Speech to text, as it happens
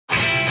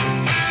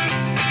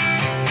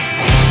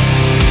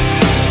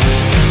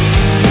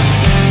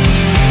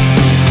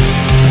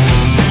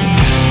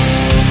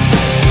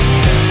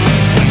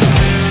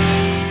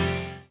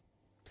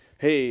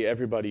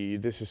everybody,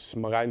 this is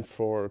Marijn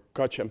for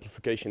Koch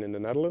Amplification in the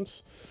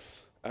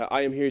Netherlands.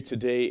 I am here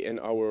today in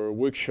our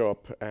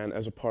workshop, and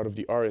as a part of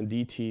the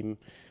R&D team,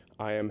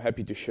 I am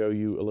happy to show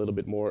you a little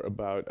bit more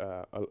about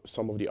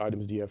some of the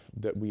items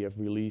that we have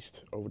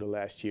released over the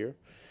last year.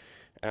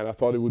 And I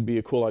thought it would be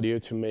a cool idea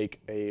to make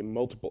a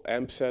multiple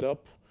amp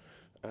setup,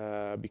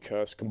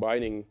 because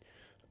combining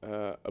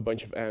a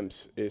bunch of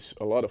amps is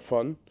a lot of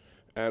fun,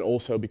 and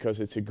also because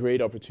it's a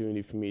great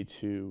opportunity for me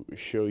to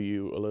show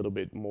you a little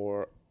bit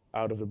more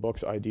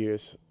out-of-the-box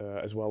ideas,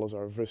 as well as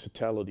our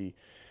versatility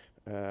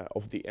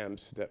of the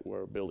amps that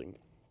we're building.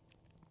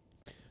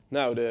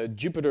 Now, the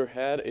Jupiter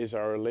head is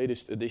our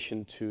latest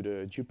addition to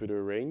the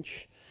Jupiter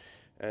range,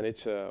 and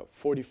it's a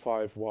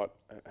 45 watt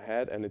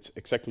head, and it's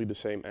exactly the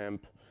same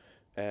amp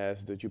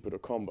as the Jupiter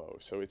combo.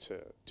 So it's a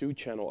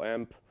 2-channel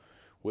amp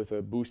with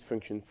a boost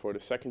function for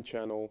the second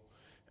channel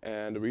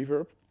and a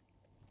reverb.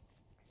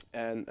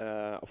 And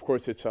of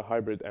course it's a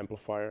hybrid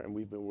amplifier, and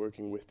we've been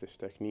working with this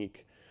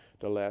technique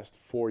the last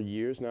 4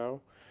 years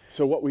now.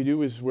 So what we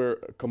do is we're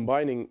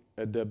combining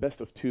the best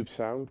of tube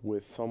sound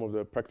with some of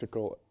the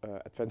practical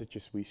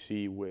advantages we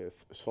see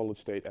with solid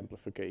state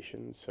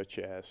amplification, such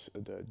as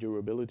the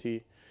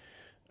durability.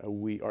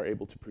 We are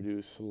able to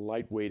produce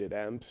lightweighted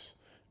amps,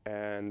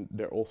 and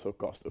they're also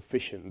cost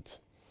efficient.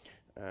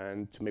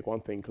 And to make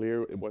one thing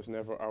clear, it was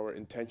never our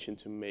intention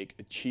to make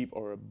a cheap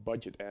or a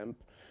budget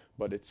amp,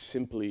 but it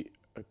simply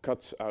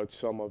cuts out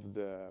some of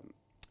the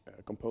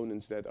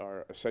components that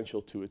are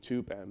essential to a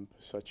tube amp,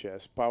 such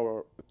as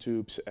power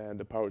tubes and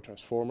the power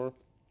transformer.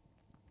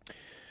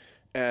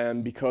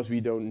 And because we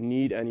don't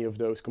need any of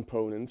those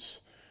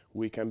components,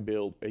 we can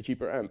build a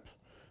cheaper amp.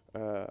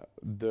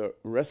 The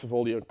rest of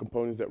all the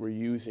components that we're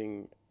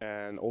using,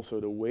 and also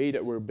the way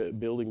that we're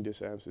building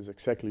these amps, is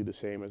exactly the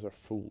same as our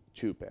full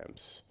tube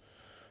amps.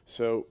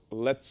 So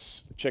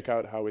let's check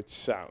out how it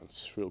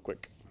sounds real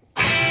quick.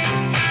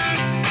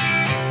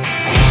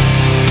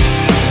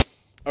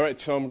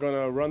 Alright, so I'm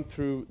gonna run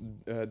through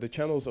the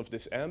channels of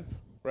this amp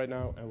right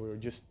now, and we're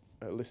just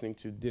listening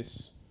to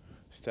this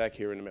stack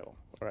here in the middle.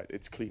 Alright,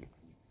 it's clean.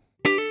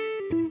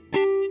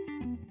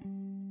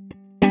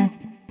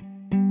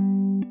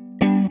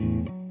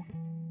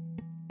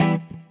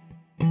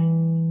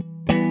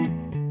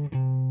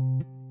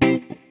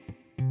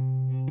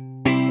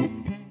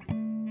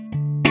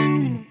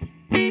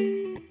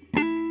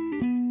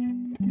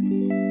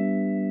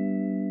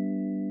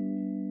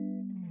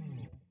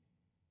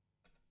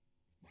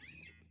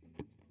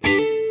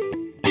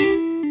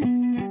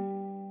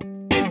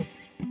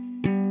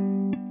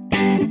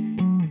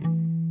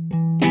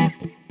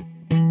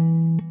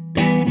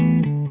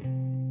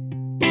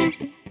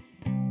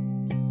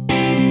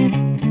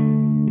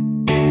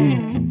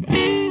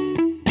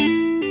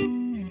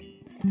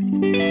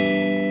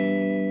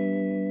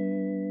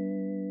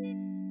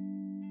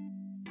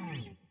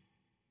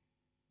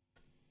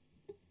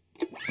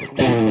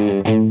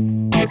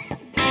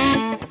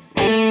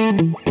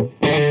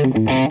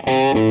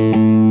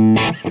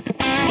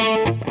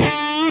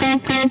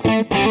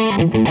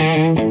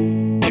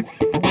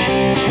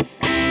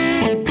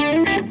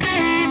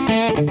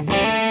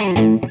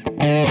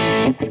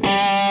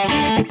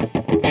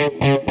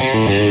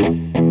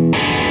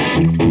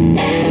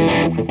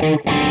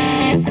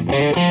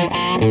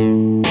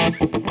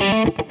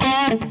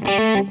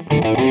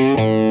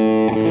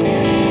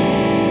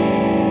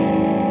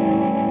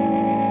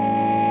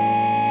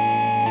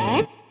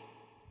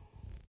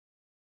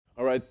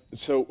 Alright,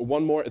 so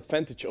one more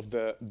advantage of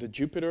the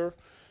Jupiter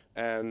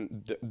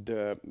and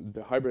the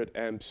hybrid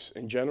amps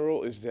in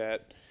general is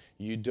that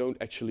you don't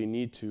actually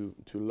need to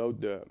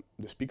load the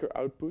speaker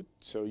output,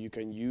 so you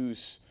can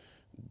use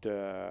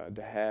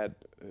the head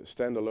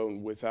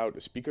standalone without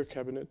a speaker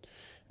cabinet,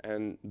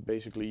 and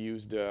basically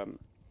use the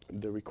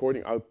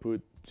recording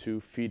output to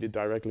feed it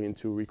directly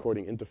into a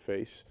recording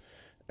interface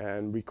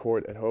and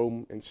record at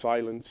home in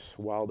silence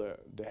while the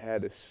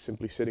head is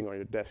simply sitting on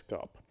your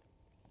desktop.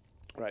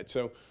 Right,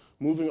 so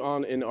moving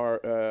on in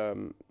our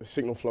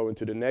signal flow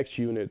into the next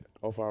unit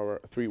of our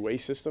three-way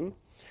system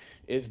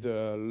is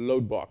the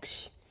load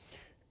box.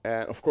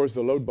 And of course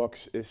the load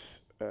box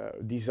is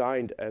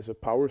designed as a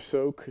power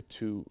soak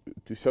to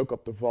soak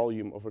up the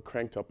volume of a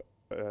cranked up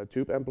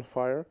tube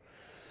amplifier.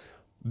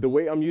 The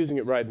way I'm using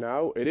it right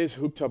now, it is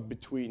hooked up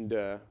between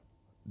the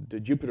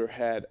Jupiter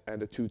head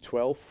and the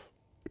 212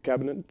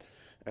 cabinet,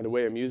 and the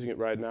way I'm using it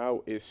right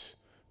now is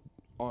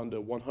on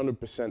the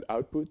 100%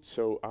 output,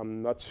 so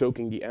I'm not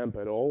soaking the amp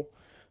at all,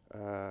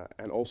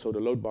 and also the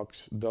load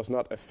box does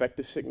not affect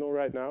the signal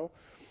right now.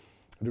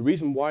 The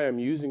reason why I'm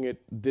using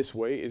it this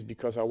way is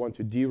because I want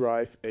to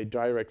derive a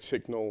direct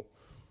signal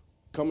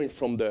coming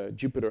from the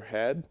Jupiter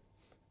head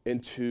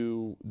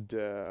into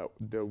the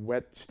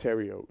wet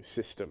stereo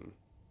system.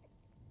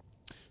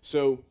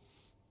 So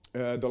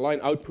the line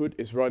output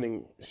is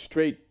running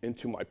straight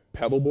into my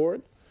pedal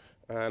board,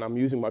 and I'm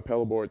using my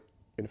pedal board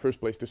in the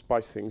first place to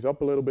spice things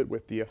up a little bit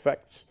with the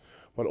effects,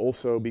 but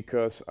also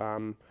because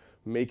I'm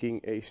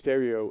making a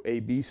stereo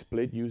A-B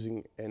split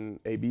using an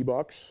A-B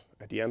box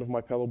at the end of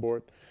my pedal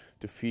board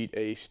to feed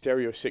a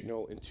stereo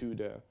signal into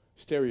the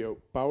stereo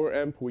power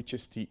amp, which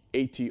is the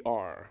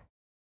ATR.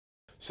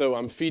 So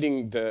I'm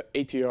feeding the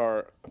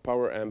ATR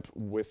power amp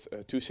with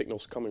 2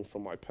 signals coming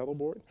from my pedal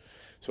board.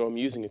 So I'm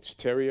using it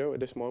stereo at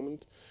this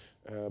moment,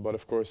 but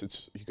of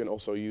course you can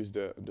also use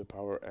the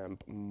power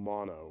amp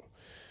mono.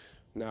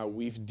 Now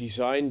we've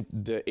designed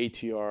the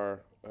ATR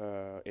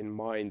in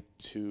mind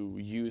to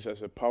use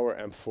as a power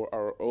amp for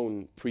our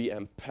own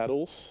preamp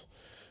pedals,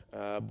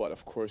 but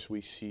of course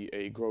we see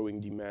a growing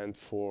demand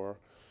for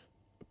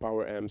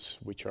power amps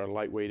which are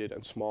lightweighted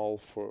and small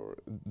for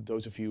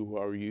those of you who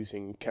are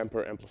using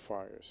camper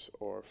amplifiers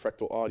or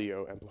fractal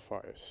audio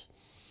amplifiers.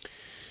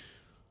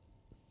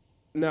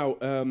 Now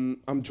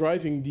I'm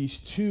driving these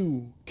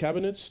 2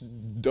 cabinets.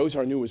 Those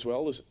are new as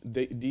well.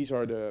 These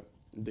are the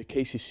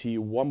KCC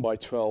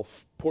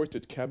 1x12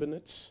 ported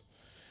cabinets,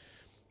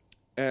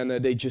 and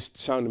they just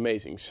sound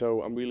amazing.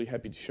 So I'm really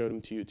happy to show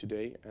them to you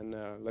today, and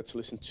let's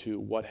listen to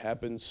what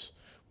happens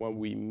when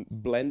we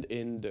blend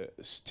in the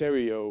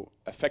stereo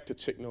affected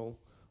signal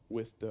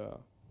with the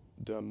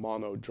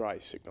mono dry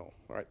signal.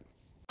 All right.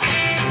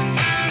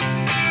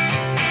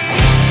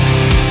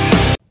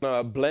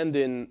 Blend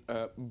in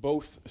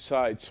both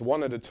sides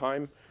one at a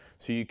time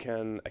so you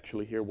can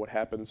actually hear what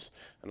happens,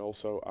 and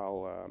also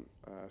I'll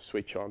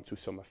switch on to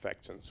some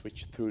effects and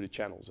switch through the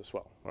channels as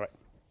well. All right.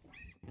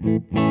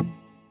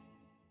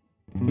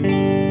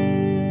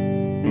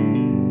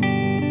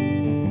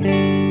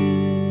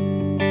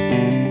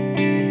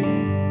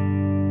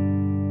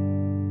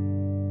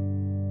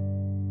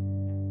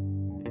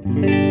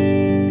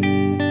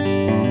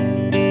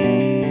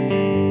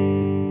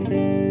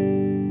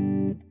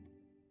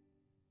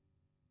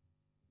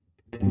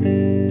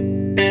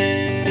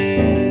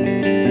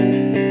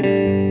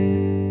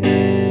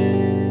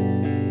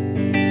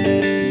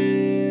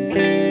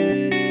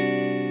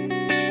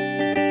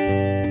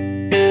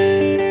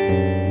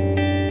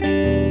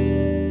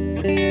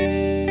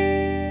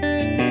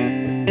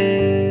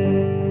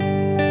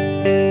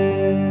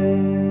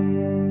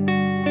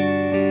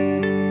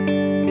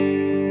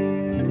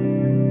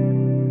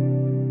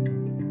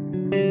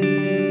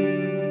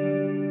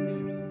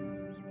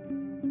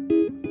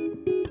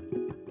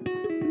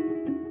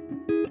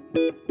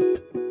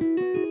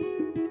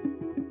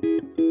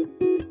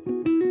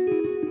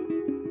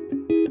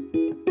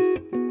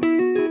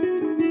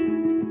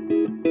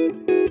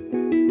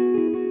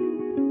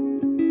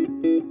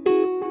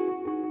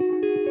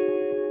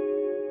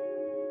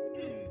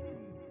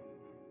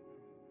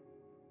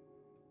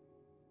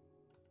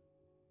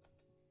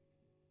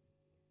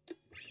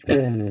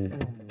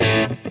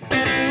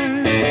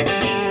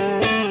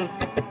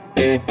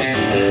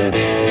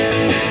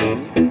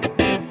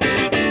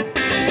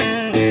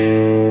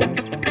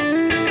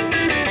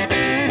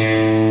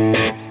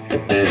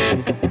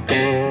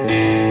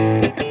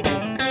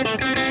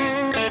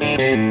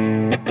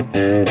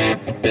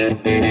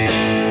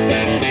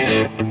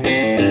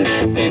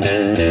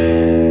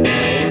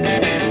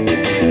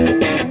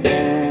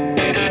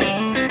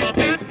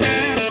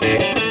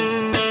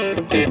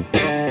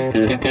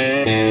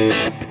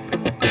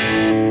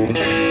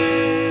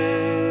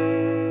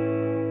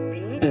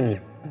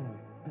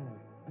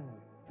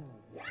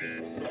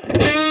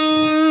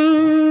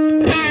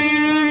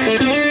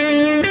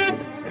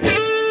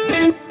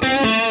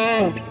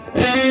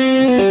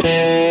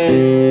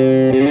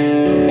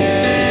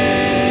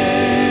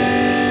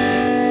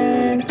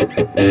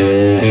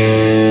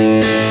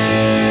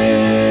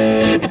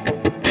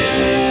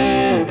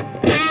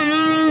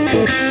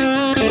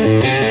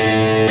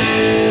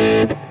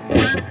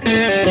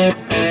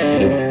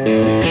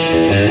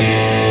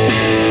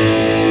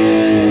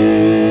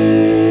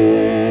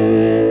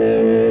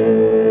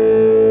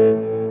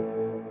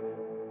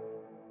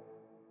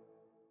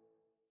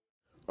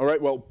 Alright,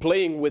 well,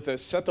 playing with a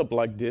setup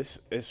like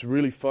this is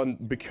really fun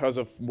because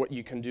of what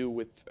you can do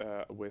with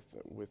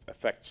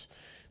effects,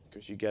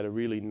 because you get a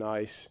really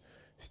nice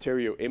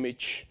stereo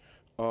image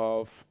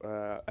of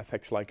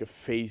effects like a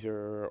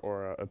phaser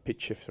or a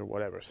pitch shift or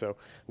whatever. So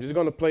I'm just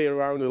going to play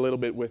around a little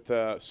bit with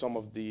some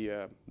of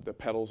the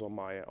pedals on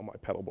my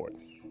pedal board.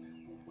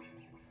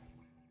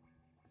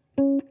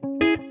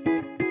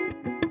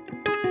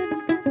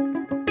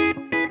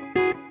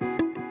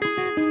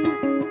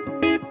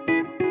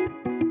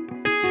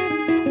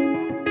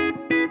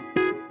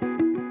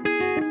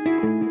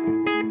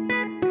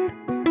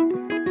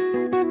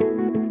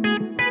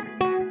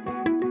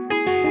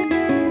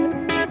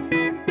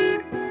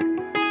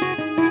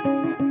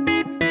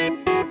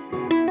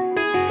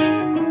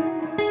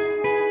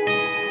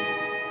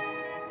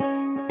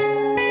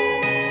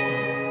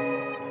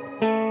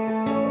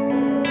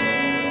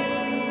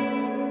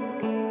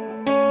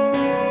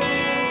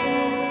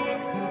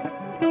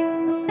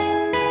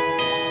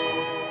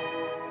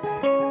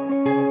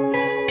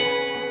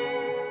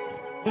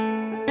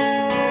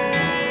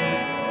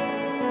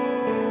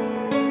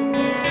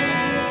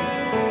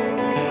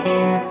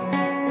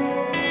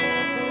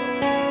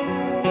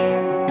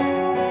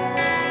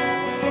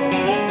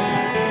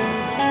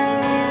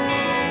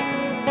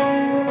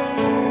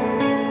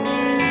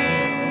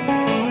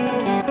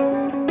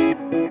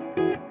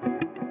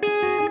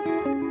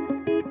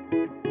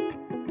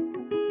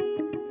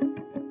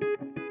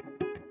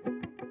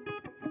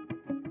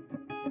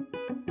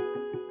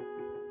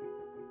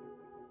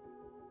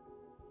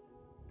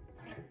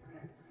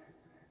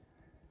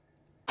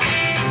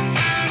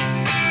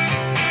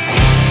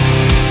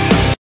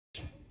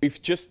 We've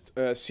just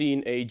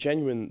seen a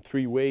genuine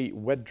three-way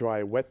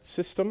wet-dry wet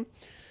system,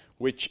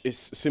 which is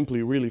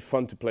simply really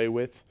fun to play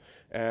with,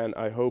 and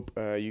I hope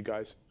you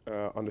guys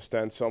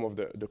understand some of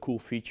the cool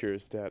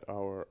features that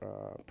our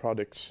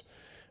products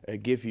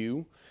give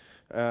you.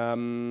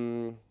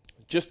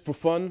 Just for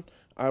fun,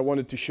 I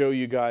wanted to show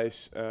you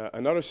guys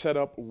another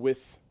setup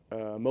with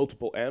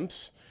multiple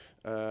amps.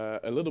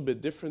 A little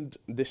bit different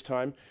this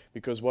time,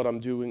 because what I'm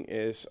doing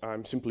is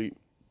I'm simply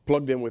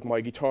plugged in with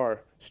my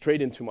guitar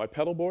straight into my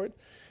pedal board,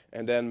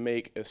 and then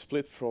make a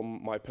split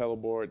from my pedal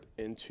board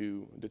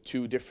into the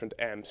two different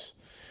amps.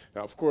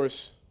 Now, of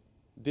course,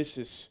 this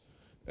is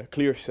a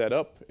clear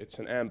setup. It's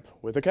an amp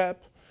with a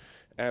cap,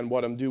 and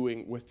what I'm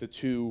doing with the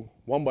two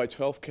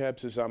 1x12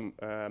 cabs is I'm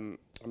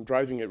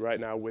driving it right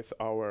now with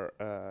our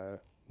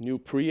new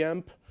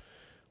preamp.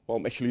 Well,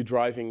 I'm actually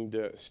driving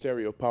the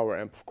stereo power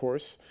amp, of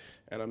course,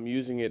 and I'm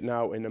using it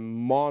now in a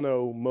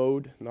mono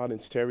mode, not in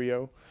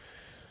stereo.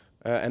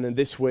 And in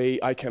this way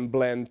I can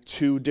blend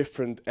two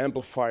different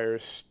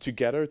amplifiers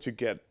together to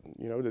get,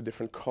 you know, the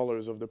different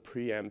colors of the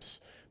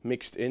preamps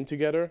mixed in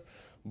together.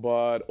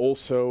 But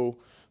also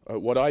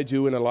what I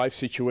do in a live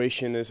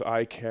situation is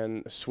I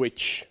can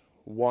switch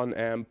one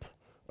amp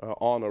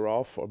on or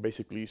off, or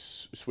basically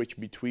switch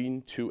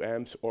between two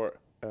amps, or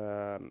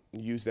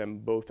use them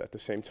both at the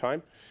same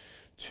time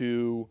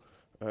to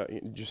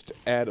just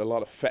add a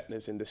lot of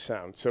fatness in the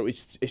sound. So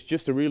it's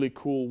just a really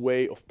cool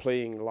way of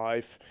playing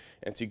live,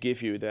 and to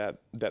give you that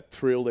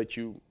thrill that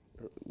you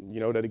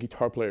know that a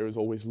guitar player is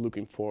always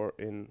looking for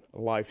in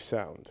live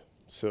sound.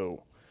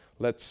 So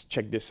let's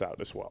check this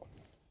out as well.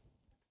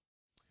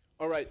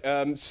 All right,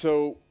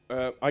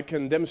 I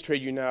can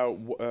demonstrate you now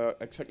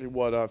exactly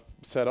what I've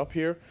set up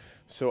here.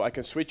 So I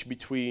can switch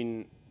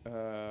between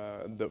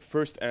the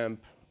first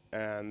amp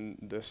and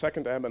the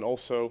second amp, and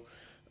also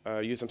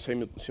use them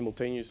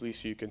simultaneously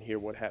so you can hear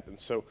what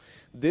happens. So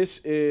this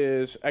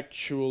is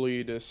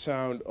actually the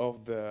sound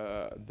of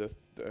the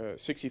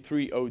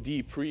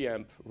 63OD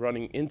preamp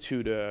running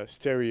into the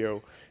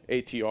stereo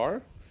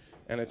ATR,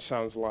 and it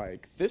sounds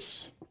like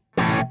this.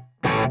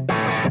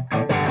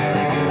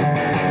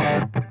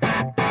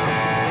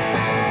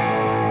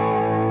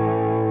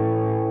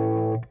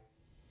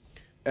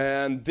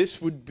 And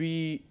this would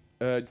be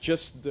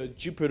just the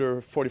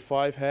Jupiter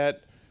 45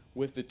 head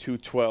with the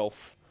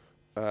 212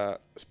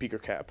 speaker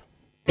cap.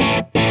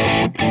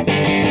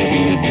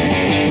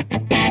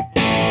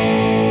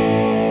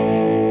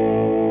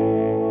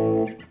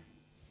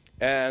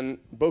 And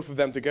both of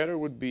them together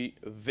would be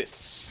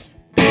this.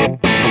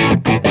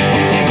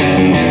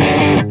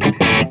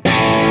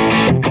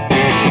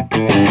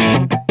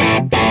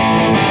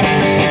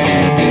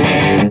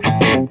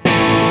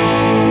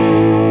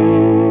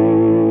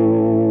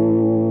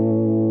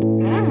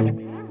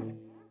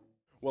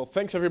 Well,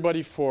 thanks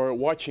everybody for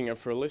watching and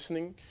for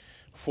listening.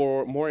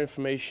 For more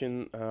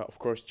information, of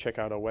course, check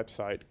out our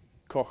website,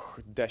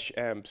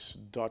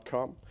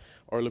 koch-amps.com,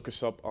 or look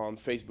us up on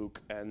Facebook,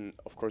 and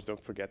of course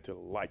don't forget to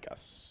like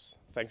us.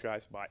 Thanks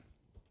guys, bye.